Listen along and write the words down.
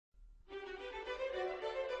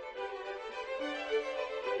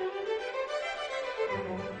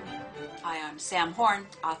I'm Sam Horn,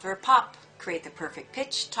 author of Pop, Create the Perfect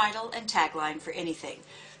Pitch, Title, and Tagline for Anything.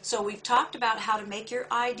 So we've talked about how to make your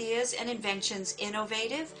ideas and inventions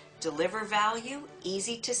innovative, deliver value,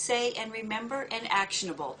 easy to say and remember, and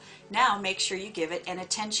actionable. Now make sure you give it an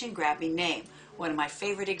attention-grabbing name. One of my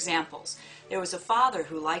favorite examples. There was a father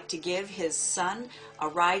who liked to give his son a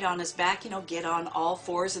ride on his back, get on all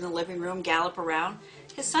fours in the living room, gallop around.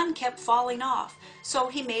 His son kept falling off, so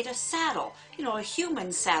he made a saddle, a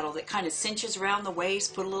human saddle that kind of cinches around the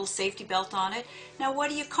waist, put a little safety belt on it. Now what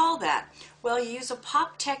do you call that? Well, you use a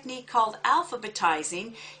pop technique called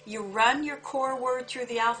alphabetizing. You run your core word through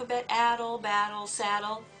the alphabet: addle, battle,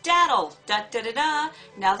 saddle, daddle, da-da-da-da.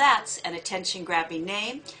 Now that's an attention-grabbing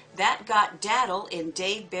name. That got daddle in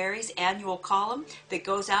Dave Barry's annual column that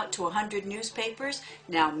goes out to 100 newspapers.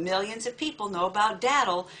 Now millions of people know about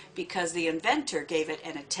daddle because the inventor gave it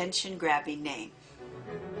an attention-grabbing name.